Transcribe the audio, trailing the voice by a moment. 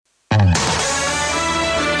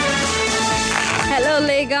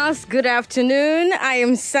Lagos. Good afternoon. I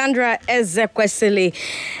am Sandra Ezekwesili,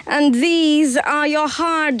 and these are your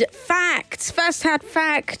hard facts. First hard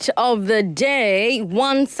fact of the day: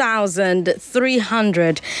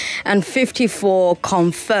 1,354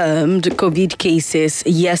 confirmed COVID cases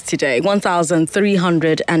yesterday.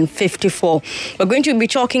 1,354. We're going to be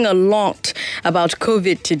talking a lot about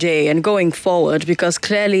COVID today and going forward because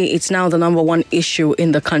clearly it's now the number one issue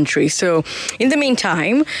in the country. So in the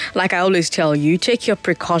meantime, like I always tell you, take your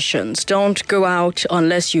precautions. Don't go out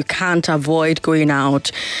unless you can't avoid going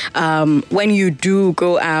out. When you do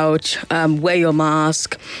go out, wear your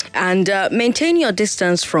mask and maintain your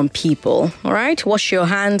distance from people. All right? Wash your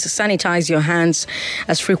hands, sanitize your hands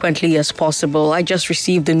as frequently as possible. I just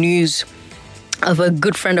received the news of a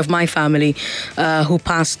good friend of my family who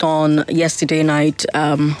passed on yesterday night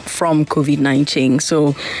from COVID-19.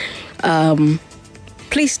 So,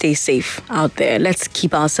 please stay safe out there. Let's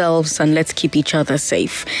keep ourselves and let's keep each other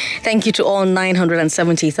safe. Thank you to all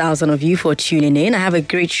 970,000 of you for tuning in. I have a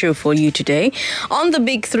great show for you today. On the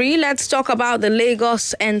Big Three, let's talk about the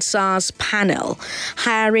Lagos NSAS panel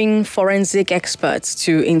hiring forensic experts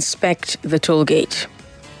to inspect the toll gate.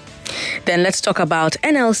 Then let's talk about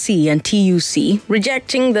NLC and TUC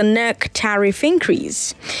rejecting the NERC tariff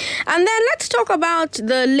increase. And then let's talk about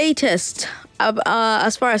the latest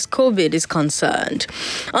as far as COVID is concerned.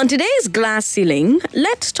 On today's Glass Ceiling,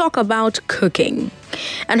 let's talk about cooking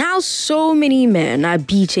and how so many men are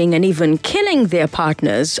beating and even killing their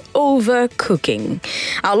partners over cooking.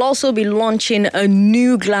 I'll also be launching a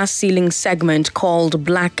new Glass Ceiling segment called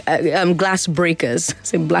Glass Breakers.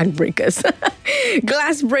 Say Black Breakers.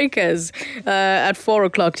 Glass Breakers at 4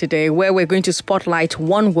 o'clock today, where we're going to spotlight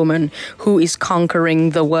one woman who is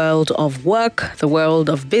conquering the world of work, the world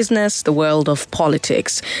of business, the world of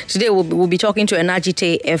politics. Today we'll be talking to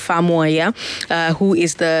Enajite Efamoya, who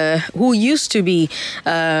used to be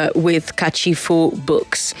with Kachifo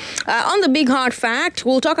Books. On the Big Hard Fact,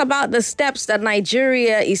 we'll talk about the steps that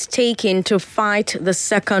Nigeria is taking to fight the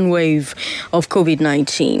second wave of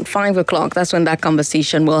COVID-19. 5 o'clock, that's when that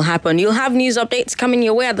conversation will happen. You'll have news updates coming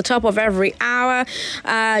your way at the top of every hour.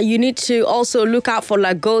 You need to also look out for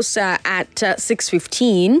Lagosa at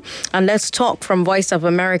 6:15. And let's talk from Voice of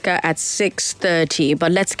America at 6:30.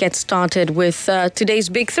 But let's get started with today's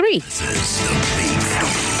Big Three. This is the Big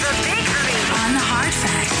Three. The Big Three on the Hard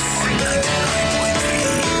Facts. On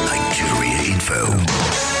 99.3 Nigeria Info.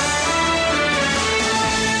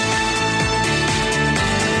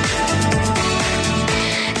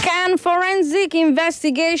 Can forensic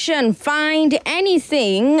investigation find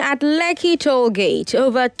anything at Lekki Tollgate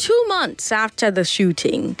over 2 months after the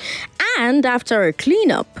shooting and after a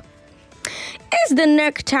cleanup? Is the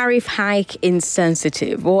NERC tariff hike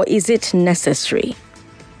insensitive or is it necessary?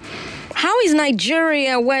 How is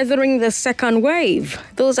Nigeria weathering the second wave?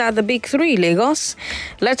 Those are the Big Three, Lagos.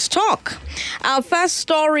 Let's talk. Our first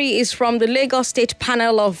story is from the Lagos State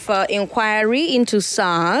Panel of Inquiry into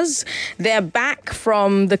SARS. They're back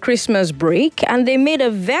from the Christmas break and they made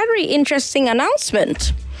a very interesting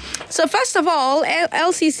announcement. So first of all,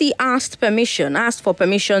 LCC asked for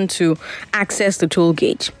permission to access the toll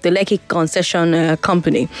gate, the Lekki Concession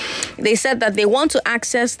Company. They said that they want to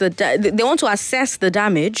assess the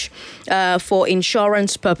damage for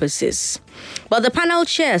insurance purposes. But the panel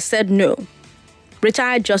chair said no.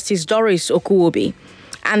 Retired Justice Doris Okuwobi.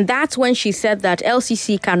 And that's when she said that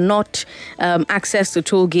LCC cannot access the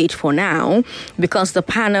toll gate for now because the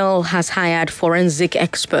panel has hired forensic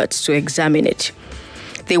experts to examine it.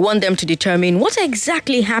 They want them to determine what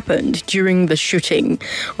exactly happened during the shooting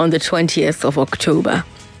on the 20th of October.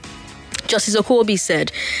 Justice Okuwobi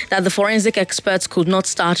said that the forensic experts could not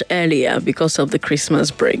start earlier because of the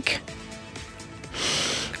Christmas break.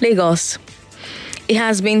 Lagos, it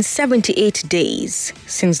has been 78 days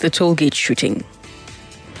since the tollgate shooting.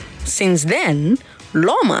 Since then,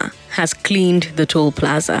 Loma has cleaned the toll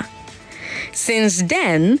plaza. Since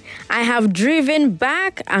then, I have driven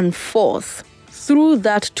back and forth through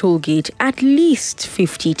that toll gate at least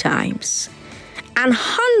 50 times. And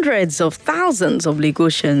hundreds of thousands of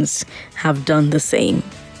Lagosians have done the same.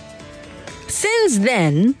 Since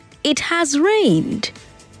then, it has rained.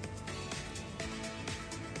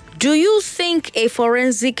 Do you think a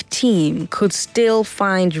forensic team could still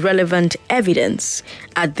find relevant evidence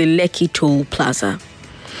at the Lekki Toll Plaza?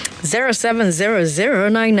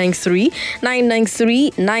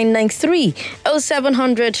 0700-993-993-993.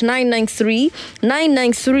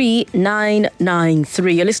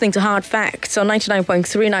 0700-993-993-993. You're listening to Hard Facts on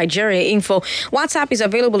 99.3 Nigeria Info. WhatsApp is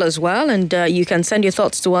available as well, and you can send your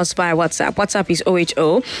thoughts to us via WhatsApp. WhatsApp is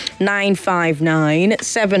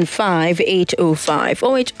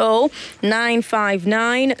 080-959-75805.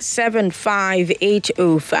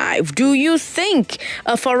 080-959-75805. Do you think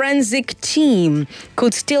a forensic team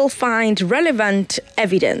could still find relevant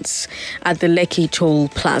evidence at the Lekki Toll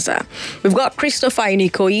Plaza? We've got Christopher in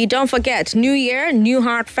Ikoyi. Don't forget, New Year, new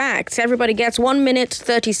hard facts. Everybody gets 1 minute,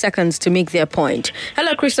 30 seconds to make their point.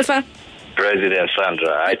 Hello, Christopher. President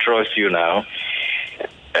Sandra, I trust you now.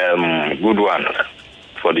 Good one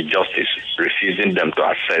for the justice, refusing them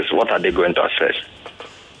to assess. What are they going to assess?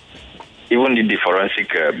 Even the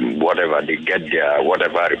forensic, whatever, they get their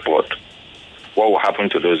whatever report. What will happen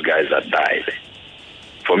to those guys that died?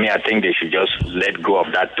 For me, I think they should just let go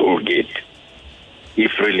of that toll gate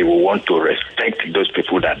if really we want to respect those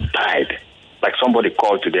people that died. Like somebody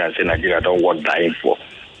called today and said, Nigeria don't want dying for.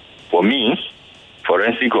 For me,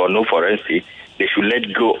 forensic or no forensic, they should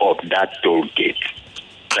let go of that toll gate.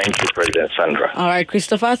 Thank you, President Sandra. All right,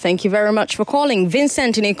 Christopher, thank you very much for calling.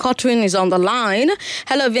 Vincent in Ikotwin is on the line.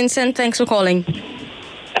 Hello, Vincent. Thanks for calling.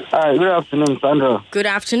 Hi, good afternoon, Sandra. Good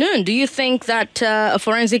afternoon. Do you think that a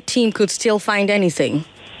forensic team could still find anything?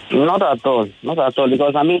 Not at all,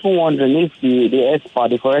 because I'm even wondering if the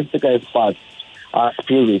forensic experts are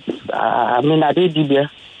spirits. I did DBS.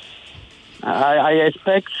 I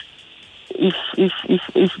expect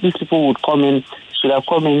if these people would come in, should have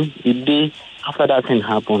come in the day after that thing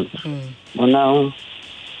happened. But now,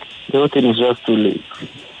 the whole thing is just too late.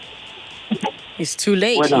 It's too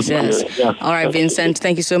late, he says. Yeah. All right, Vincent,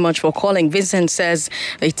 thank you so much for calling. Vincent says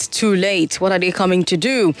it's too late. What are they coming to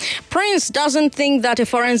do? Prince doesn't think that a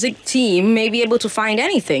forensic team may be able to find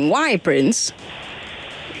anything. Why, Prince?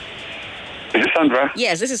 Is this Sandra?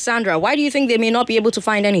 Yes, this is Sandra. Why do you think they may not be able to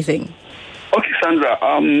find anything? Okay, Sandra,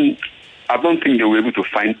 I don't think they were able to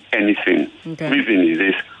find anything. Okay. Reason is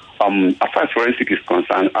this. As far as forensic is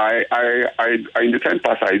concerned, I in the time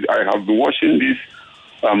past, I have been watching this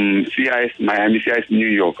CIS Miami, CIS New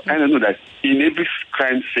York. I don't know that in every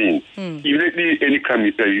crime scene, immediately any crime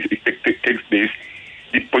takes place,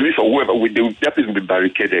 the police or whoever, that place will be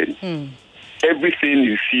barricaded. Everything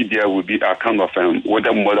you see there will be a kind of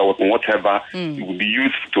whether murder or whatever, it will be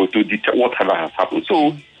used to deter whatever has happened.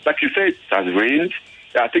 So, like you said, it has rained.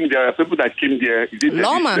 I think there are people that came there.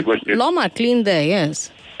 Loma cleaned there,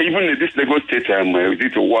 yes. Even this Lagos State team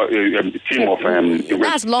of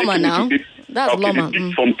that's Loma now. That's Loma.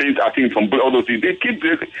 Some things, I think, from all those things. I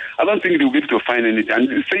don't think they'll be able to find anything.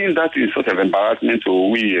 And saying that is sort of embarrassment to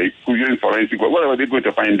we using forensic. What are they going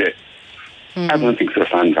to find there? I don't think so,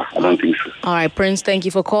 Sandra. I don't think so. All right, Prince, thank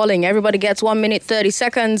you for calling. Everybody gets 1 minute, 30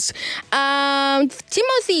 seconds.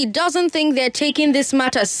 Timothy doesn't think they're taking this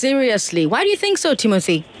matter seriously. Why do you think so,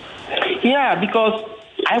 Timothy? Yeah, because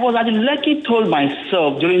I was at the Lekki Toll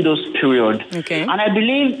myself during those periods. Okay. And I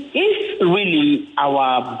believe if really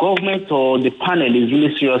our government or the panel is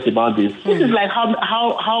really serious about this, this is like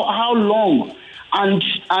how long? And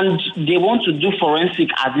they want to do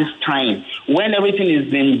forensic at this time when everything is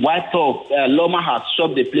being wiped off. Loma has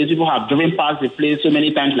stopped the place. People have driven past the place so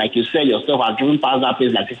many times, like you said yourself, have driven past that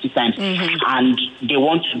place like 50 times. And they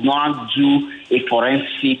want to now do a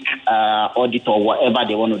forensic audit or whatever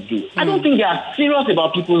they want to do. I don't think they are serious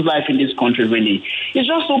about people's life in this country, really. It's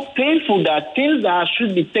just so painful that things that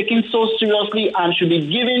should be taken so seriously and should be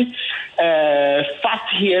given fast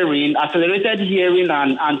hearing, accelerated hearing,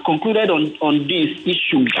 and concluded on this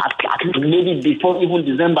issue maybe before even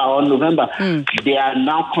December or November, they are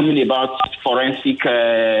now coming about forensic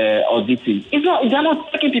auditing. They're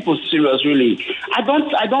not taking people serious, really. I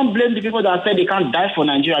don't blame the people that say they can't die for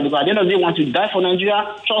Nigeria, because at the end of the day, want to die for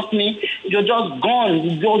Nigeria, trust me, you're just gone.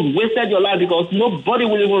 You just wasted your life because nobody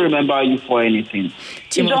will even remember you for anything.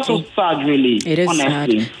 Timothy, it's just so sad, really. It is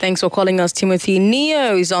honestly sad. Thanks for calling us, Timothy.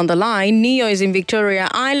 Neo is on the line. Neo is in Victoria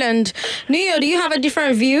Island. Neo, do you have a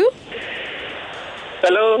different view?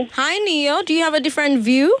 Hello. Hi, Neo. Do you have a different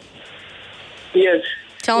view? Yes.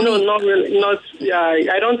 Tell me. No, not really.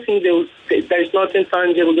 I don't think there's nothing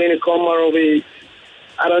tangible going to come out of it.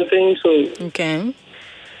 I don't think so. Okay.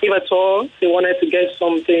 If at all, they wanted to get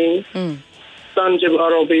something tangible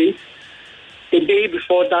out of it, the day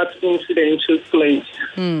before that incident took place.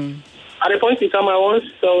 At a point in time, I want to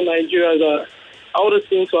tell Nigeria that all the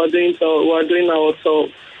things we are doing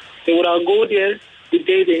ourselves, they would have go there the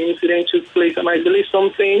day the incident took place, and I believe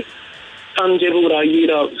something tangible would have yield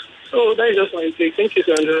out. So that is just my take. Thank you,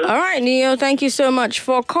 Sandra. All right, Neo, thank you so much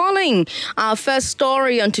for calling. Our first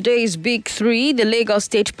story on today's Big Three, the Lagos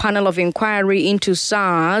State Panel of Inquiry into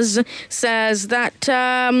SARS, says that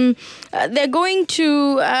they're going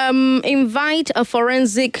to invite a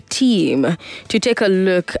forensic team to take a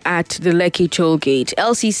look at the Lekki toll gate.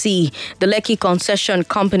 LCC, the Lekki Concession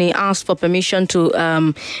Company, asked for permission to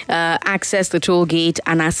access the toll gate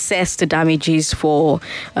and assess the damages for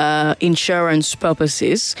insurance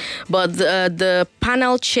purposes. But the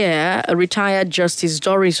panel chair, retired Justice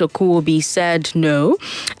Doris Okuobi, said no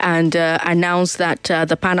and announced that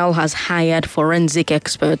the panel has hired forensic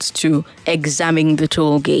experts to examine the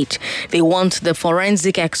toll gate. They want the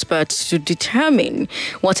forensic experts to determine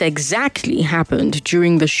what exactly happened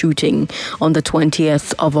during the shooting on the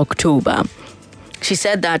 20th of October. She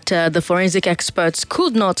said that the forensic experts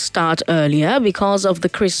could not start earlier because of the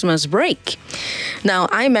Christmas break. Now,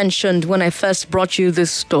 I mentioned when I first brought you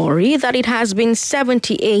this story that it has been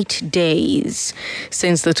 78 days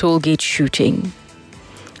since the toll gate shooting.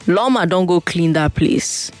 Loma, don't go clean that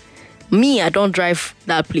place. Me, I don't drive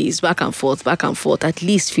that place back and forth at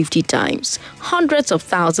least 50 times. Hundreds of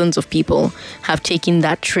thousands of people have taken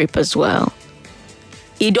that trip as well.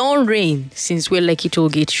 It don't rain since where Lekki toll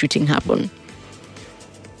gate shooting happened.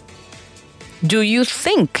 Do you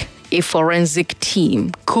think a forensic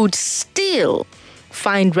team could still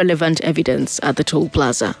find relevant evidence at the toll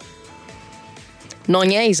plaza?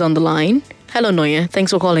 Nonya is on the line. Hello, Nonya.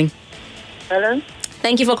 Thanks for calling. Hello.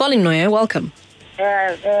 Thank you for calling, Nonya. Welcome.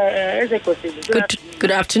 Is it possible?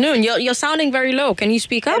 Good afternoon. You're sounding very low. Can you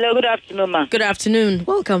speak up? Hello, good afternoon, ma. Good afternoon.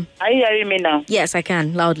 Welcome. Are you hearing me now? Yes, I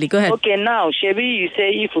can. Loudly. Go ahead. Okay, now, Shebi, you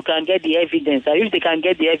say if we can get the evidence, or if they can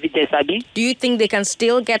get the evidence, Abi? Do you think they can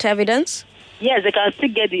still get evidence? Yes, they can still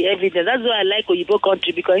get the evidence. That's why I like Oyibo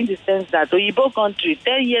country, because in the sense that Oyibo country,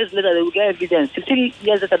 10 years later, they will get evidence. 15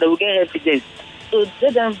 years later, they will get evidence. So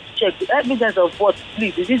let them check. The evidence of what,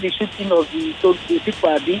 please? Is this the shooting of the people,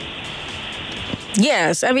 Abi?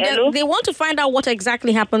 Yes, I mean, they want to find out what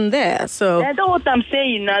exactly happened there. So that's what I'm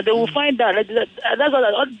saying now. They will find out. That's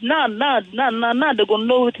what now they're going to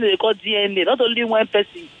know what they call DNA. Not only one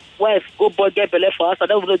person, wife, go boy, get belly for us, and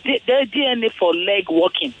they will know their DNA for leg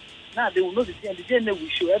walking. Now they will know the DNA. The DNA will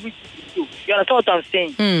show everything to you. You understand what I'm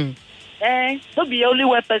saying? Don't be only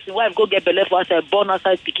one person, wife, go get belly for us, and born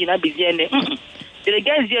outside picking up the DNA. They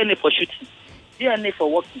get DNA for shooting, DNA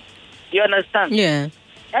for walking. You understand? Yeah.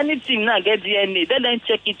 Anything now get DNA, then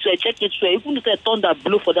check it where. Even if a thunder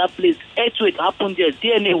blow for that place, earthquake happened there,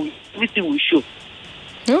 DNA will, everything will show.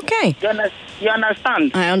 Okay. You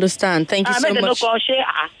understand? I understand. Thank you so much.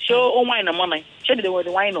 Show wine and money. Show the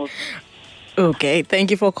winos. Okay,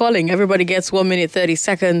 thank you for calling. Everybody gets 1 minute, 30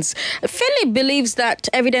 seconds. Philip believes that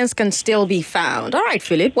evidence can still be found. All right,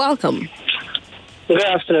 Philip, welcome. Good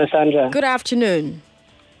afternoon, Sandra. Good afternoon.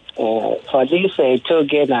 For this toll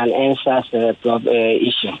gate and answers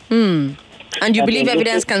issue. And you believe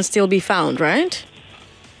evidence can still be found, right?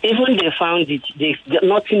 Even they found it,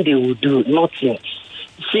 nothing they will do, nothing.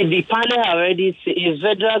 See, the panel already, is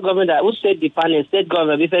federal government, who said the panel, state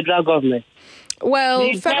government, the federal government. Well,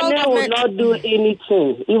 the federal panel government will not do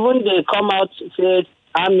anything. Even they come out, say,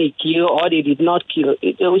 army kill or they did not kill,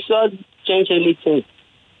 it will not change anything.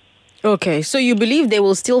 Okay, so you believe they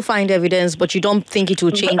will still find evidence, but you don't think it will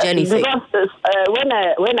change anything? Because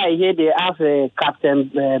when I hear they ask Captain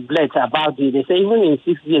Blett about it, they say even in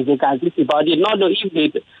 6 years they can think about it. Not know if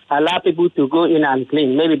they allow people to go in and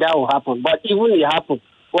claim, maybe that will happen. But even if it happens,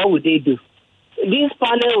 what would they do? This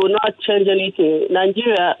panel will not change anything.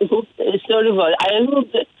 Nigeria is sorry for it. I know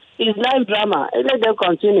it's live drama. Let them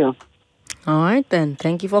continue. All right, then.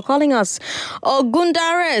 Thank you for calling us.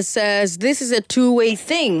 Ogundare says this is a two-way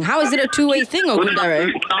thing. How is it a two-way thing,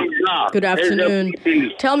 Ogundare? Good afternoon.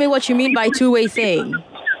 Tell me what you mean by two-way thing.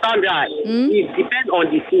 Sandra, it depends on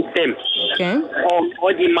the system. Okay.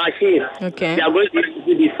 Or the machines. Okay. They are going to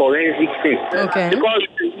do the forensic thing. Okay. Because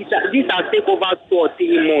this has taken over 2 or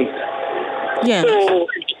 3 months. Yeah. So,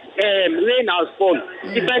 rain has fallen.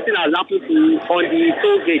 Different thing has happened on the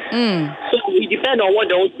toll gate. So it depends on what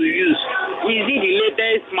they want to use. Is it the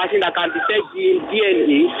latest machine that can detect the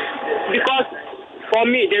DNA? Because for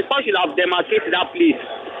me, the person should have demarcated that place.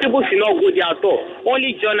 People should not go there at all.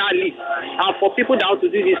 Only journalists and for people that want to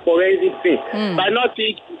do this forensic thing. But not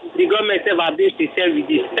think the government have been sincere with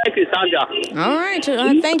this. Thank you, Sandra. All right.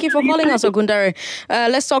 Thank you for calling us, Ogundare.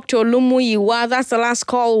 Let's talk to Olumuyiwa. That's the last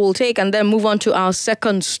call we'll take and then move on to our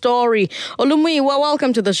second story. Olumuyiwa,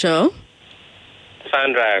 welcome to the show.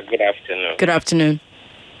 Sandra, good afternoon. Good afternoon.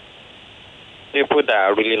 People that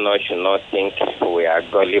are really not should not think we are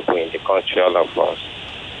gullible in the country, all of us.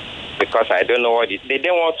 because I don't know what they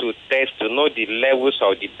didn't want to test to know the levels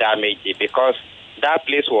of the damage because that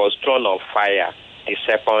place was thrown on fire the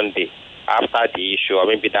second day after the issue, or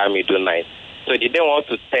maybe that middle night. So they didn't want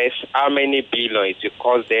to test how many billion it will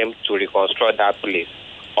cost them to reconstruct that place.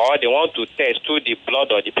 Or they want to test through the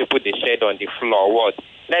blood of the people they shed on the floor. What?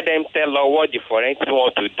 Let them tell us what the forensics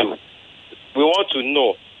want to do. We want to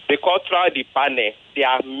know, because throughout the panel,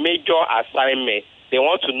 their major assignment, they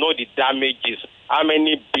want to know the damages, how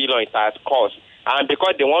many billion it has cost. And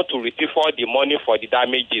because they want to retrieve all the money for the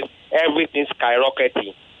damages, everything's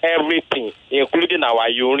skyrocketing. Everything, including our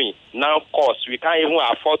urine, now costs. We can't even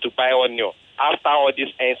afford to buy onion after all this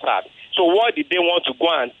answers. So what did they want to go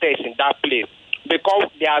and test in that place? Because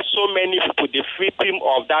there are so many people, the victim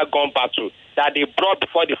of that gun battle, that they brought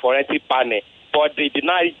before the forensic panel, but they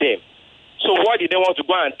denied them. So what did they want to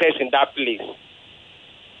go and test in that place?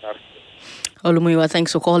 Olumuyiwa,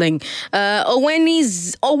 thanks for calling. Oweni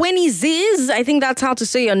Ziz, I think that's how to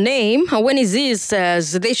say your name. Oweni Ziz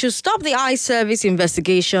says they should stop the eye service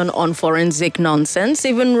investigation on forensic nonsense.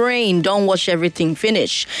 Even rain, don't watch everything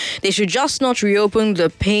finish. They should just not reopen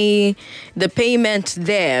the payment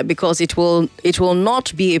there, because it will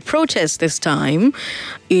not be a protest this time.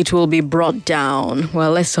 It will be brought down.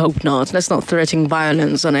 Well, let's hope not. Let's not threaten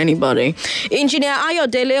violence on anybody. Engineer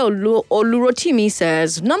Ayodele Olurotimi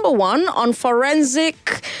says, number one, on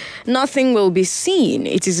forensic, nothing will be seen.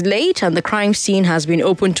 It is late and the crime scene has been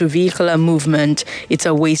open to vehicular movement. It's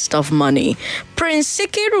a waste of money. Prince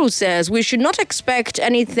Sikiru says we should not expect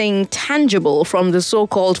anything tangible from the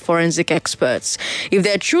so-called forensic experts. If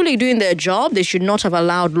they're truly doing their job, they should not have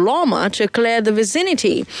allowed Loma to clear the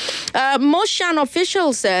vicinity. Moshan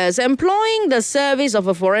official says employing the service of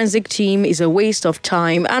a forensic team is a waste of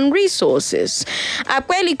time and resources.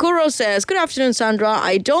 Akweli Kuro says, good afternoon, Sandra.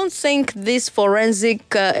 I don't think this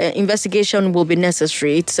forensic investigation will be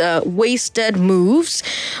necessary. It's wasted moves.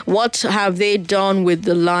 What have they done with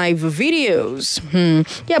the live videos?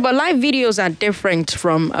 Yeah, but live videos are different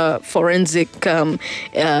from forensic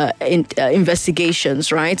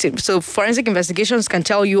investigations, right? So forensic investigations can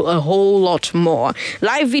tell you a whole lot more.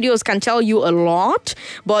 Live videos can tell you a lot,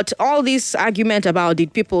 but all this argument about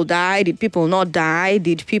did people die, did people not die,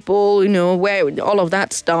 did people, where all of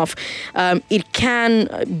that stuff, it can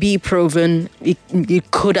be proven. It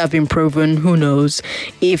could have been proven, who knows,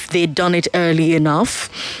 if they'd done it early enough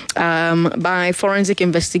by forensic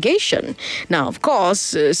investigation. Now, of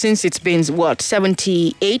course, since it's been,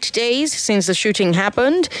 78 days since the shooting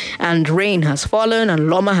happened, and rain has fallen, and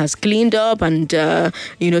Loma has cleaned up, and,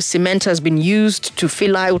 cement has been used to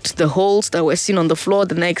fill out the holes that were seen on the floor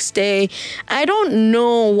the next day. I don't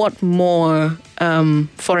know what more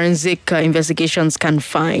forensic investigations can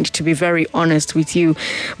find, to be very honest with you.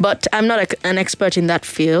 But I'm not an expert in that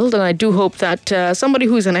field, and I do hope that somebody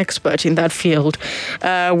who's an expert in that field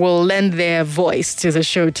will lend their voice to the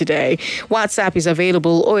show today. WhatsApp is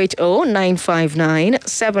available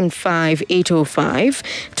 080-959-75805.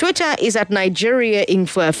 Twitter is at Nigeria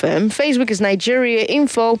Info FM. Facebook is Nigeria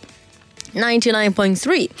Info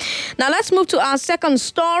 99.3. Now let's move to our second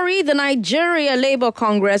story. The Nigeria Labour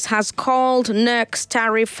Congress has called NERC's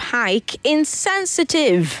tariff hike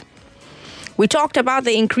insensitive. We talked about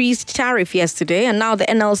the increased tariff yesterday, and now the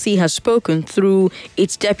NLC has spoken through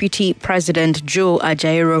its deputy president, Joe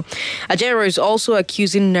Ajaero. Ajaero is also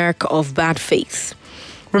accusing NERC of bad faith.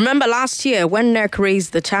 Remember last year when NERC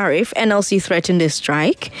raised the tariff, NLC threatened a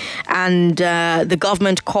strike, and the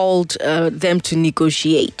government called them to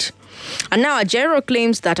negotiate. And now Ajaero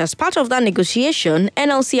claims that as part of that negotiation,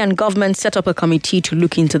 NLC and government set up a committee to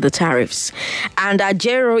look into the tariffs. And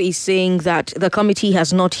Ajaero is saying that the committee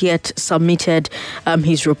has not yet submitted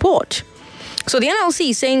his report. So the NLC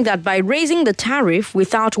is saying that by raising the tariff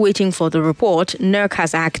without waiting for the report, NERC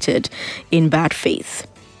has acted in bad faith.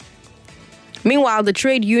 Meanwhile, the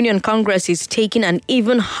Trade Union Congress is taking an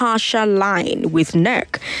even harsher line with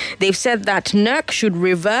NERC. They've said that NERC should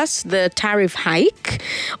reverse the tariff hike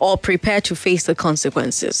or prepare to face the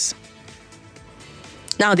consequences.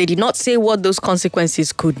 Now, they did not say what those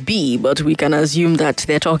consequences could be, but we can assume that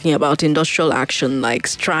they're talking about industrial action like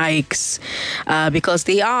strikes, because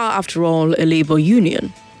they are, after all, a labor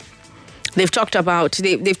union. They've talked about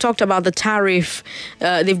the tariff.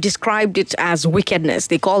 They've described it as wickedness.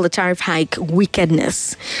 They call the tariff hike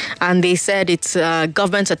wickedness, and they said it's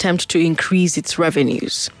government's attempt to increase its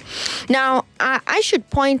revenues. Now, I should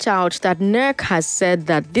point out that NERC has said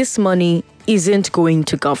that this money isn't going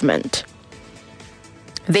to government.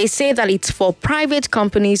 They say that it's for private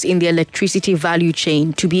companies in the electricity value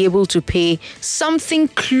chain to be able to pay something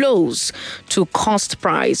close to cost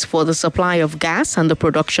price for the supply of gas and the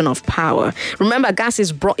production of power. Remember, gas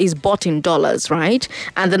is bought in dollars, right?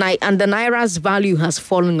 And the naira's value has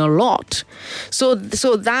fallen a lot. So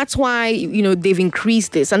that's why, they've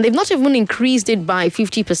increased this. And they've not even increased it by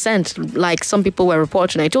 50% like some people were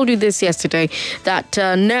reporting. I told you this yesterday, that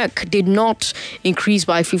NERC did not increase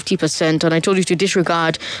by 50%. And I told you to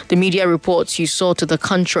disregard the media reports you saw to the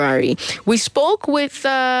contrary. We spoke with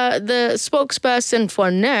the spokesperson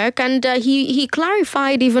for NERC, and he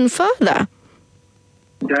clarified even further.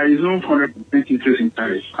 There is no 100% interest in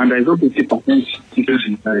tariff, and there is no 50% interest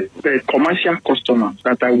in tariff. The commercial customers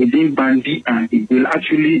that are within Bandi and it will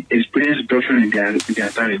actually experience reduction in their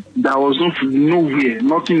tariff. There was nowhere,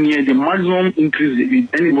 nothing near the maximum increase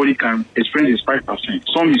anybody can experience is 5%.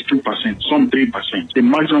 Some is 2%, some 3%. The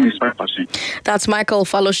maximum is 5%. That's Michael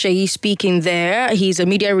Falosheyi speaking there. He's a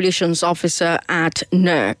media relations officer at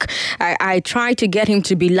NERC. I tried to get him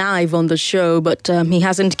to be live on the show, but he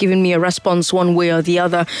hasn't given me a response one way or the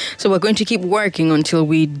other. So we're going to keep working until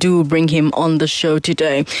we do bring him on the show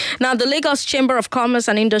today. Now, the Lagos Chamber of Commerce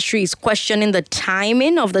and Industry is questioning the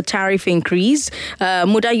timing of the tariff increase.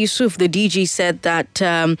 Muda Yusuf, the DG, said that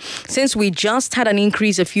since we just had an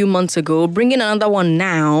increase a few months ago, bringing another one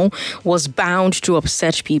now was bound to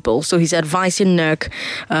upset people. So he's advising NERC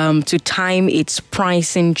to time its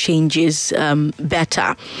pricing changes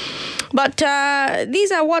better. But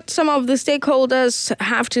these are what some of the stakeholders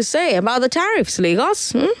have to say about the tariffs, Lagos.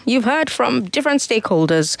 You've heard from different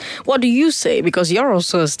stakeholders. What do you say? Because you're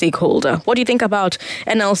also a stakeholder. What do you think about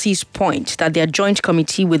NLC's point that their joint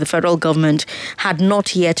committee with the federal government had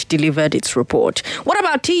not yet delivered its report? What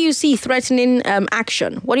about TUC threatening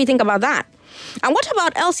action? What do you think about that? And what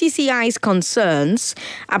about LCCI's concerns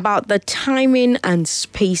about the timing and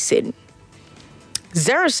spacing?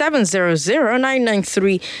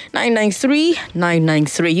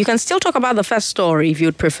 0700-993-993-993. You can still talk about the first story if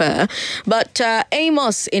you'd prefer. But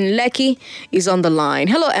Amos in Lekki is on the line.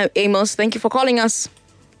 Hello, Amos. Thank you for calling us.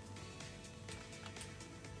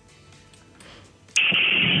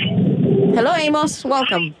 Hello, Amos.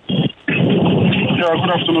 Welcome. Yeah, good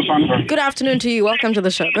afternoon, Sandra. Good afternoon to you. Welcome to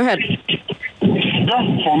the show. Go ahead.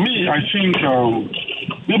 Yeah, for me, I think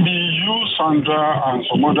maybe you, Sandra, and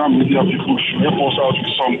some other media people should help us out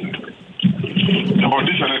with something about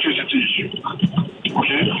this electricity issue.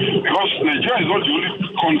 Okay? Because Nigeria is not the only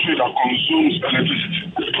country that consumes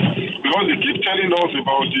electricity. Because they keep telling us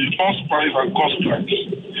about the cost price and cost price.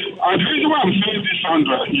 And the reason why I'm saying this,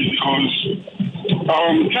 Sandra, is because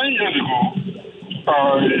 10 years ago,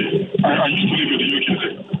 I used to live in the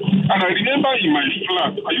UK. And I remember in my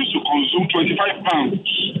flat, I used to consume 25 pounds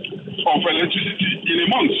of electricity in a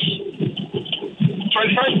month.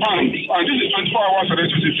 25 pounds, and this is 24 hours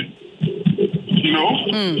electricity.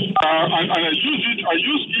 And I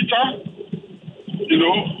use heater,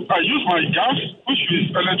 I use my gas, which is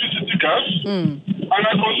electricity gas, and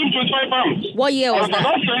I consume 25 pounds. What year was that?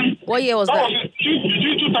 What year was that? That was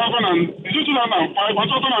between 2005 and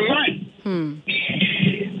 2009.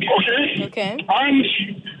 Okay. And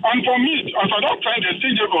for me, at that time, the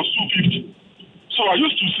exchange rate was 250. So I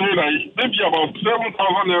used to say like maybe about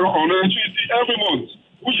 7,000 naira on electricity every month,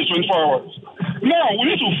 which is 24 hours. Now we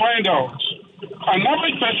need to find out an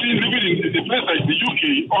average person living in a place like the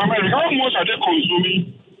UK or America, how much are they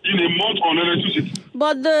consuming in a month on electricity?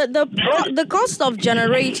 But the cost of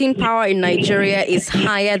generating power in Nigeria is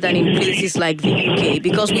higher than in places like the UK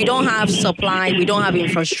because we don't have supply, we don't have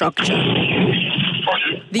infrastructure.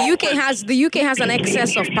 The UK has an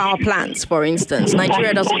excess of power plants, for instance.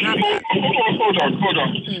 Nigeria doesn't have that. Hold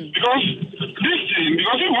on. Because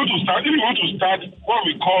if you want to start what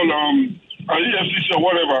we call EFCC or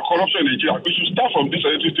whatever, corruption in Nigeria, we should start from these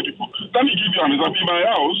electricity people. Let me give you an example. In my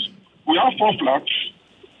house, we have 4 flats.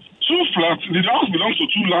 2 flats, the house belongs to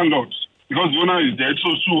 2 landlords because the owner is dead, so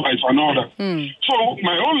 2 wives and all that. So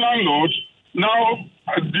my own landlord now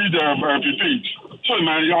did prepaid. So in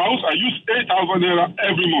my house, I use 8,000 naira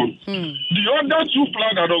every month. The other 2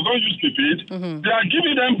 flats that don't use prepaid, they are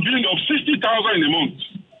giving them bill of 60,000 in a month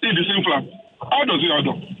in the same flat. How does it add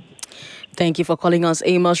up? Thank you for calling us,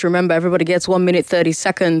 Amos. Remember, everybody gets 1 minute, 30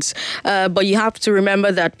 seconds. But you have to remember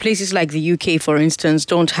that places like the UK, for instance,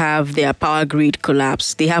 don't have their power grid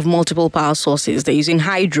collapsed. They have multiple power sources. They're using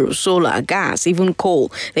hydro, solar, gas, even coal.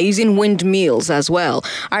 They're using windmills as well.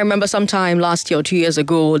 I remember sometime last year or 2 years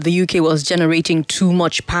ago, the UK was generating too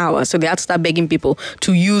much power. So they had to start begging people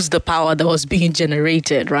to use the power that was being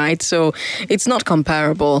generated, right? So it's not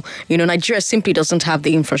comparable. Nigeria simply doesn't have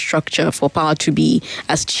the infrastructure for power to be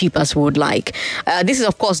as cheap as we would like. This is,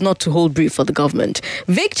 of course, not to hold brief for the government.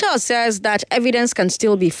 Victor says that evidence can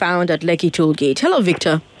still be found at Lekki Toll Gate. Hello,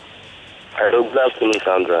 Victor. Hello, good afternoon,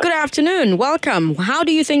 Sandra. Good afternoon. Welcome. How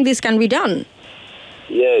do you think this can be done?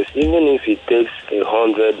 Yes, even if it takes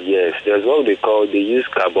 100 years, there's what they use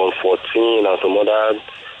carbon-14 and some other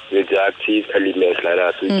radioactive elements like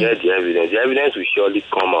that to get the evidence. The evidence will surely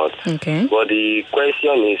come out. Okay. But the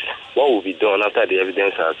question is, what will be done after the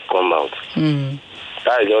evidence has come out?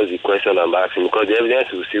 That is just the question I'm asking, because the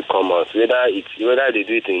evidence will still come out. Whether they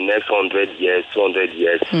do it in the next 100 years, 200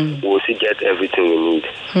 years, we'll still get everything we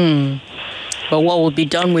need. But what will be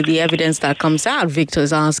done with the evidence that comes out?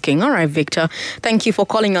 Victor's asking. All right, Victor. Thank you for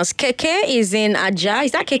calling us. Keke is in Aja.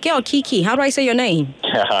 Is that Keke or Kiki? How do I say your name?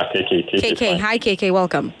 Keke. Hi, Keke.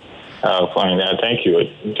 Welcome. Fine. Thank you.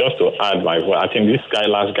 Just to add my voice, I think this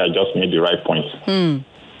last guy just made the right point.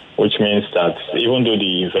 Which means that even though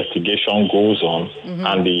the investigation goes on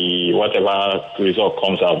and the whatever result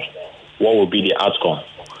comes out, what will be the outcome?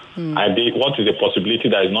 What is the possibility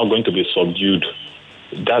that is not going to be subdued?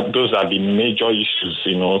 That those are the major issues,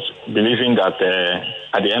 believing that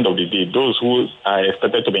at the end of the day, those who are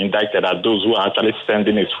expected to be indicted are those who are actually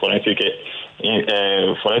sending its forensic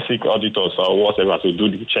auditors or whatever to do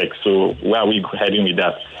the check. So where are we heading with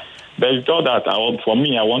that? But it's all that for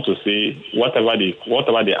me, I want to say whatever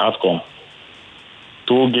the outcome,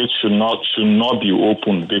 toll gates should not be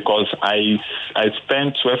open, because I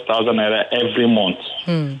spend 12,000 naira every month.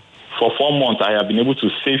 For 4 months, I have been able to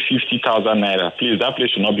save 50,000 naira. Please, that place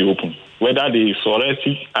should not be open. Whether the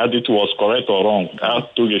forensic audit was correct or wrong,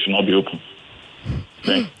 that toll gate should not be open.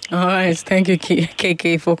 All right. Thank you,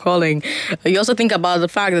 KK, for calling. You also think about the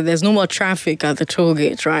fact that there's no more traffic at the toll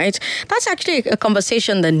gate, right? That's actually a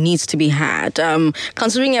conversation that needs to be had,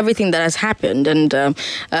 considering everything that has happened and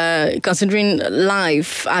considering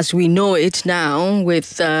life as we know it now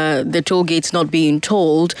with the toll gates not being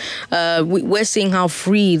tolled. We're seeing how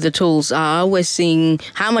free the tolls are. We're seeing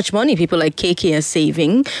how much money people like KK are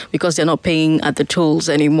saving because they're not paying at the tolls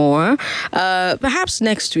anymore. Perhaps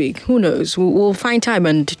next week, who knows? We'll find time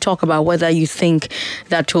and talk about whether you think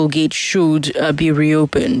that toll gate should be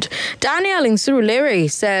reopened. Daniel in Surulere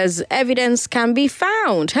says evidence can be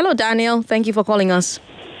found. Hello, Daniel. Thank you for calling us.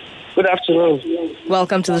 Good afternoon.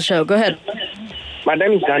 Welcome to the show. Go ahead. My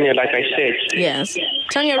name is Daniel, like I said. Yes.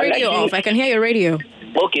 Turn your radio off. I can hear your radio.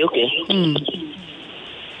 Okay.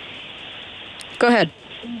 Go ahead.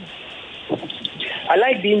 I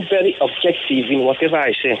like being very objective in whatever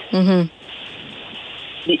I say.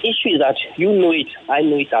 The issue is that you know it, I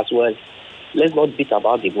know it as well. Let's not beat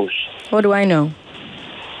about the bush. What do I know?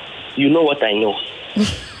 You know what I know.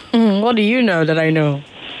 What do you know that I know?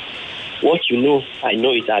 What you know, I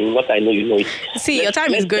know it, and what I know, you know it. See, your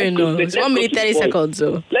time is going on. It's 1 minute, 30 seconds.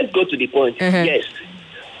 So. Let's go to the point. Yes.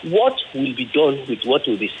 What will be done with what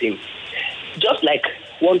will be seen? Just like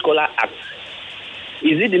one caller asked,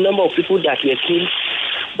 is it the number of people that were killed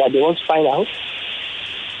that they want to find out?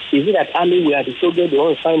 Is it that army were at the soldiers they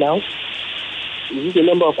want to find out? Is it the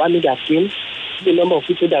number of army that came? Is it the number of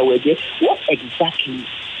people that were there? What exactly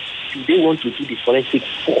do they want to do the forensic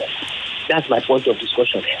for? That's my point of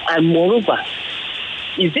discussion. And moreover,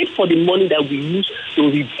 is it for the money that we use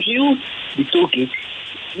to rebuild the toll gate?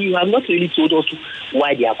 You have not really told us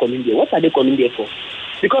why they are coming there. What are they coming there for?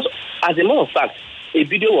 Because as a matter of fact, a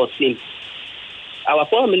video was seen. Our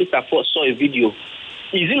foreign minister saw a video.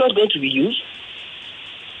 Is it not going to be used?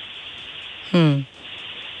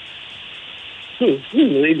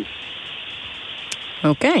 Really?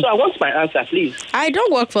 Okay. So I want my answer, please. I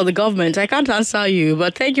don't work for the government. I can't answer you,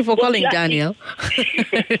 but thank you for calling, Daniel.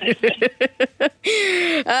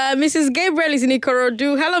 Mrs. Gabriel is in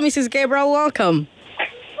Ikorodu. Hello, Mrs. Gabriel. Welcome.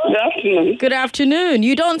 Good afternoon. Good afternoon.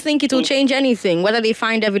 You don't think it will change anything, whether they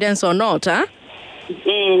find evidence or not, huh?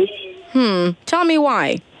 Tell me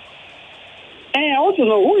why. I want to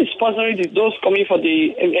know who is sponsoring those coming for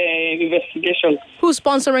the investigation. Who's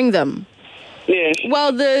sponsoring them? Yes.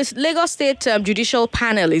 Well, the Lagos State Judicial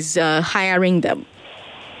Panel is hiring them.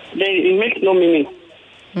 It makes no meaning.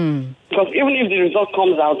 Because even if the result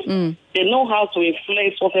comes out, they know how to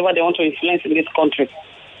influence whatever they want to influence in this country.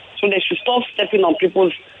 So they should stop stepping on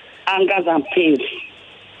people's angers and pains.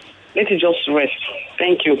 Let it just rest.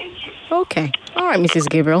 Thank you. Okay. All right, Mrs.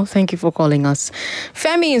 Gabriel. Thank you for calling us.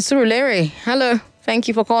 Femi in Surulere. Hello. Thank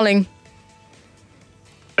you for calling.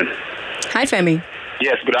 Hi, Femi.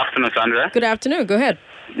 Yes, good afternoon, Sandra. Good afternoon. Go ahead.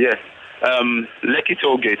 Yes. Lekki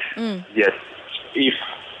Toll Gate. Yes. If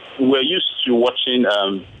we're used to watching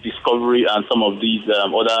Discovery and some of these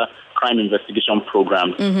other crime investigation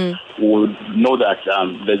programs would know that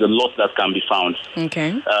there's a lot that can be found.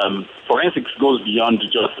 Okay. Forensics goes beyond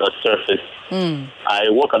just a surface. I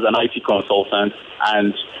work as an IT consultant,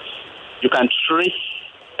 and you can trace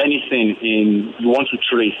anything you want to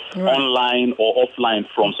trace online or offline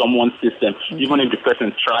from someone's system, even if the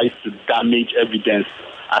person tries to damage evidence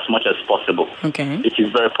as much as possible. Okay. It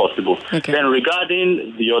is very possible. Okay. Then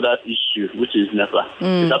regarding the other issue, which is NEPA,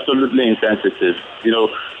 it's absolutely insensitive.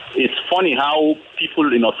 It's funny how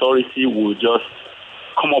people in authority will just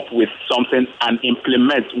come up with something and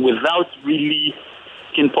implement without really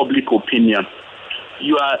taking public opinion.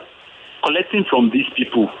 You are collecting from these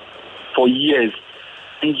people for years,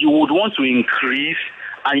 and you would want to increase,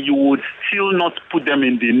 and you would still not put them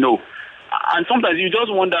in the know. And sometimes you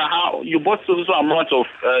just wonder how you bought so amount of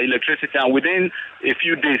electricity, and within a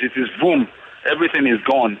few days it is boom, everything is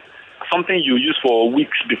gone. Something you used for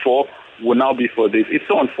weeks before will now be for days. It's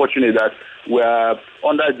so unfortunate that we're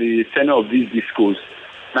under the tenure of these discos.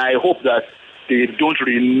 And I hope that they don't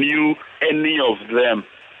renew any of them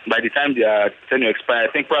by the time their tenure expires.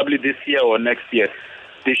 I think probably this year or next year,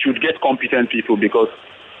 they should get competent people, because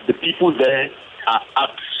the people there are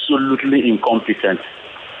absolutely incompetent.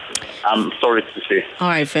 I'm sorry to say. All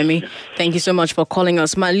right, Femi. Thank you so much for calling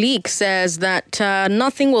us. Malik says that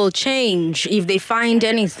nothing will change if they find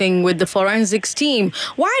anything with the forensics team.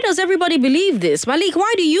 Why does everybody believe this? Malik,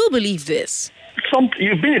 why do you believe this?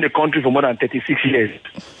 You've been in the country for more than 36 years,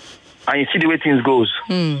 and you see the way things goes.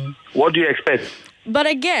 What do you expect? But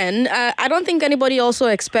again, I don't think anybody also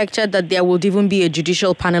expected that there would even be a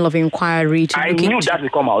judicial panel of inquiry to I knew that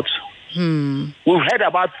would come out. We've heard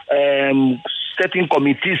about certain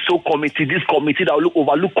committees, this committee that will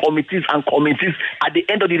overlook committees and committees. At the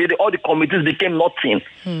end of the day, all the committees became nothing.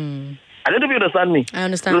 I don't know if you understand me. I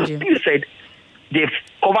understand you. You said they've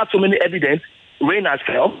covered so many evidence, rain has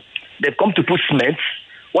fell, they've come to put cement.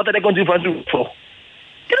 What are they going to do for?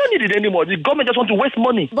 They don't need it anymore. The government just wants to waste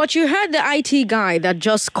money. But you heard the IT guy that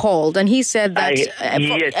just called, and he said that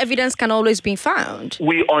yes. evidence can always be found.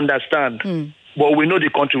 We understand, but we know the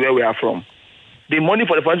country where we are from. The money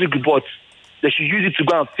for the forensic report, they should use it to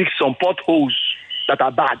go and fix some potholes that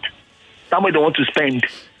are bad. That way they want to spend.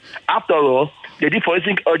 After all, they did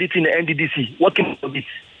forensic audit in the NDDC. What came of it?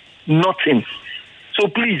 Nothing. So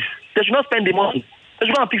please, they should not spend the money. They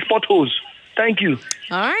should go and fix potholes. Thank you.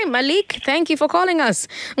 All right, Malik, thank you for calling us.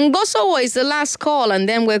 Ngosowo is the last call, and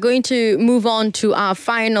then we're going to move on to our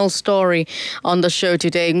final story on the show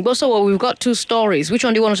today. Ngosowo, we've got two stories. Which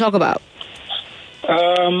one do you want to talk about?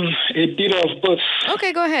 A bit of both.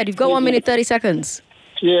 Okay, go ahead. You've got 1 minute, 30 seconds.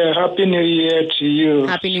 Yeah, Happy New Year to you.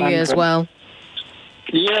 Happy New Year as well.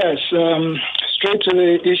 Yes, straight to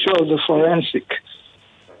the issue of the forensic.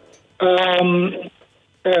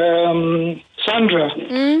 Sandra,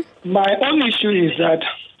 my own issue is that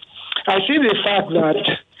I see the fact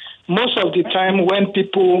that most of the time when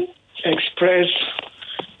people express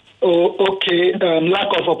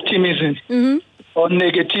lack of optimism or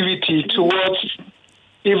negativity towards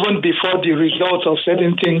even before the results of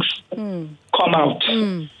certain things come out.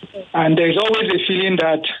 And there's always a feeling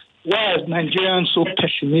that, why are Nigerians so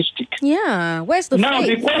pessimistic? Yeah, where's the Now,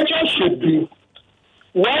 faith? the question should be,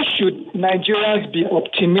 why should Nigerians be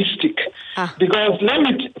optimistic? Because let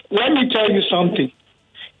me tell you something.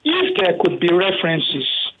 If there could be references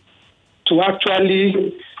to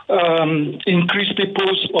actually increase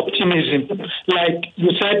people's optimism, like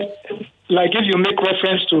you said, like if you make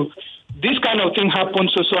reference to this kind of thing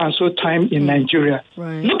happened so and so time in Nigeria.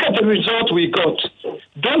 Right. Look at the result we got.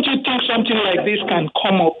 Don't you think something like this can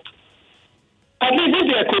come up? At least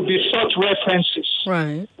if there could be such references,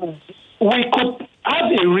 right, we could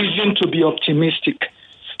have a reason to be optimistic.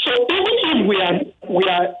 So even if we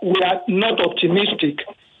are not optimistic,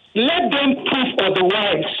 let them prove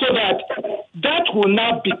otherwise, so that will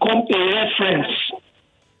now become a reference.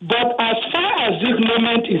 But as far as this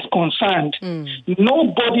moment is concerned,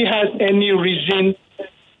 nobody has any reason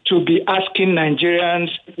to be asking Nigerians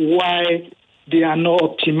why they are not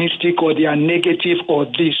optimistic or they are negative or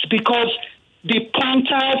this, because the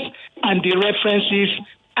pointers and the references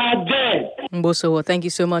are there. Ngosowo, thank you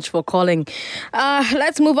so much for calling.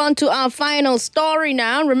 Let's move on to our final story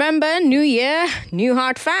now. Remember, New Year, new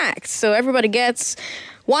hard facts. So everybody gets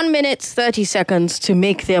 1 minute, 30 seconds to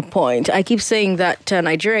make their point. I keep saying that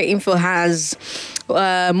Nigeria Info has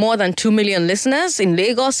more than 2 million listeners in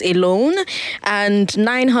Lagos alone, and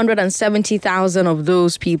 970,000 of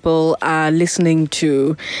those people are listening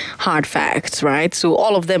to Hard Facts, right? So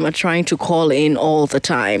all of them are trying to call in all the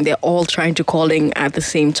time. They're all trying to call in at the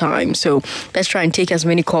same time. So let's try and take as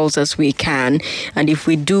many calls as we can. And if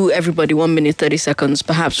we do everybody 1 minute, 30 seconds,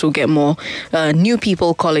 perhaps we'll get more new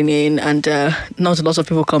people calling in and not a lot of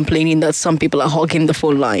people complaining that some people are hogging the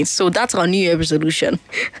phone lines. So that's our New Year resolution.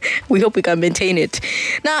 We hope we can maintain it.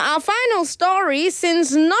 Now, our final story,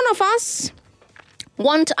 since none of us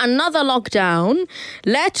want another lockdown,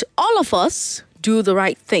 let all of us do the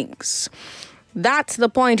right things. That's the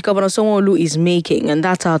point Governor Sanwo-Olu is making, and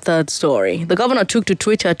that's our third story. The governor took to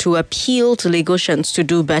Twitter to appeal to Lagosians to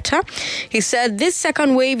do better. He said this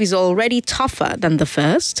second wave is already tougher than the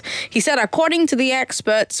first. He said, according to the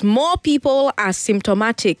experts, more people are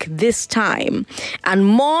symptomatic this time, and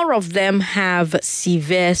more of them have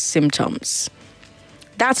severe symptoms.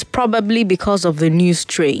 That's probably because of the new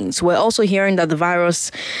strains. We're also hearing that the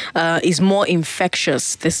virus is more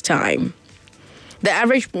infectious this time. The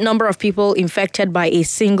average number of people infected by a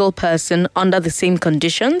single person under the same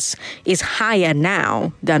conditions is higher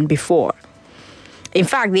now than before. In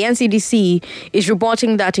fact, the NCDC is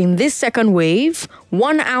reporting that in this second wave,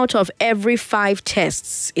 1 out of every 5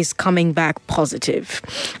 tests is coming back positive.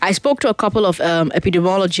 I spoke to a couple of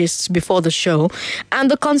epidemiologists before the show, and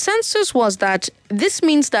the consensus was that this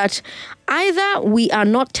means that either we are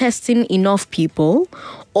not testing enough people,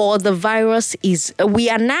 or the virus is,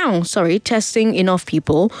 testing enough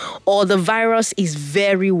people, or the virus is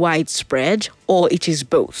very widespread, or it is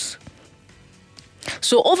both.